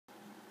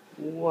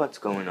What's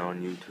going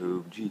on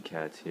YouTube?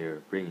 GCats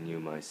here, bringing you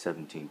my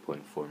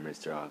 17.4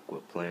 Mr. Aqua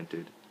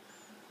planted.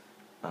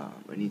 I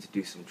need to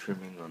do some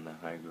trimming on the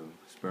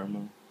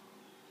hydrosperma.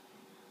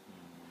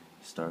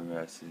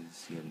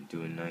 Stargrasses,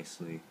 doing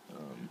nicely.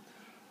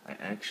 I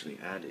actually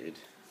added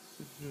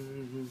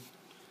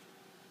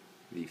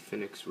the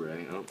Phoenix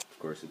Ray. Oh, of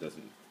course it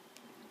doesn't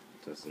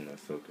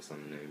focus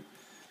on the name,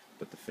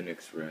 but the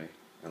Phoenix Ray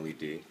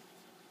LED,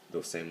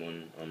 the same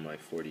one on my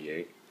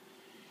 48.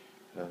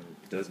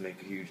 Does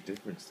make a huge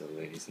difference though,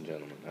 ladies and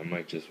gentlemen. I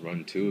might just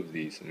run 2 of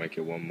these. I might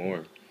get 1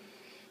 more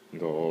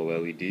and go all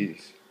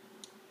LEDs.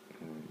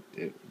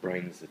 It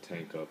brightens the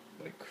tank up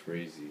like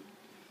crazy.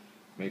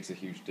 Makes a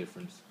huge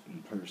difference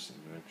in person,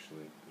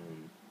 actually.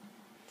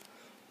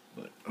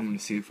 But I'm going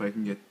to see if I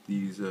can get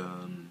these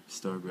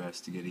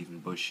stargrass to get even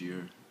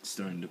bushier. It's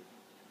starting to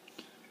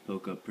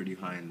poke up pretty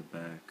high in the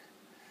back.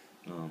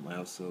 I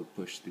also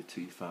pushed the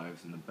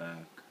T5s in the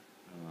back.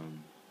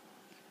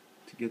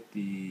 To get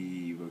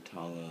the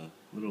rotala a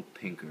little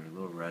pinker, a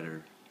little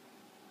redder.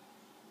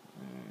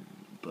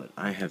 But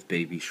I have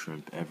baby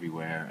shrimp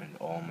everywhere, and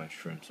all my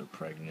shrimps are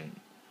pregnant.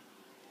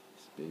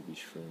 This baby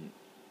shrimp.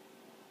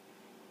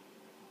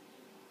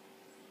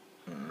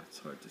 It's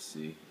hard to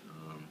see.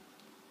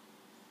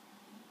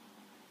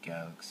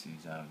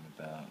 Galaxies out and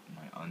about.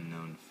 My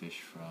unknown fish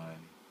fry.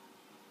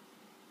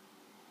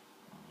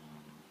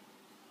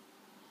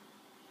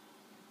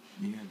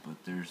 Yeah,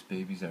 but there's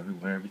babies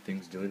everywhere.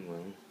 Everything's doing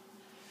well.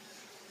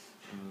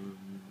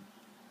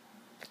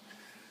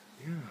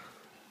 Yeah,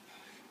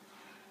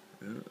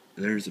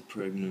 there's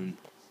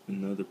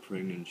another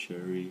pregnant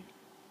cherry.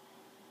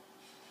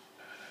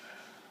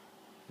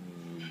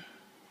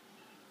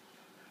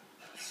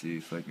 Let's see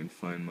if I can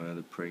find my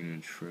other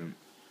pregnant shrimp.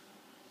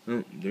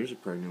 Oh, there's a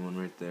pregnant one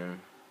right there.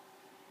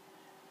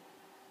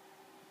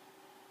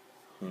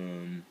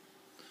 Trying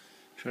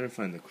to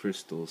find the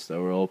crystals that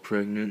were all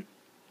pregnant.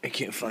 I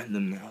can't find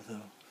them now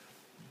though.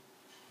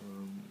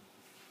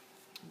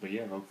 But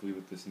yeah, hopefully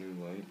with this new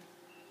light,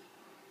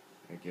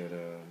 I get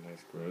a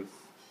nice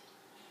growth.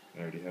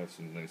 I already have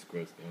some nice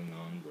growth going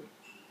on, but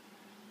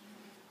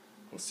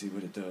we'll see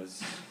what it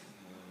does.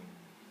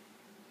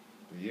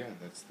 But yeah,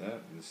 that's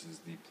that. This is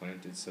the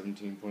planted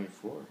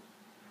 17.4.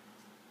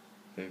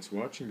 Thanks for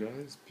watching,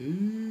 guys.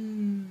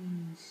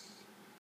 Peace.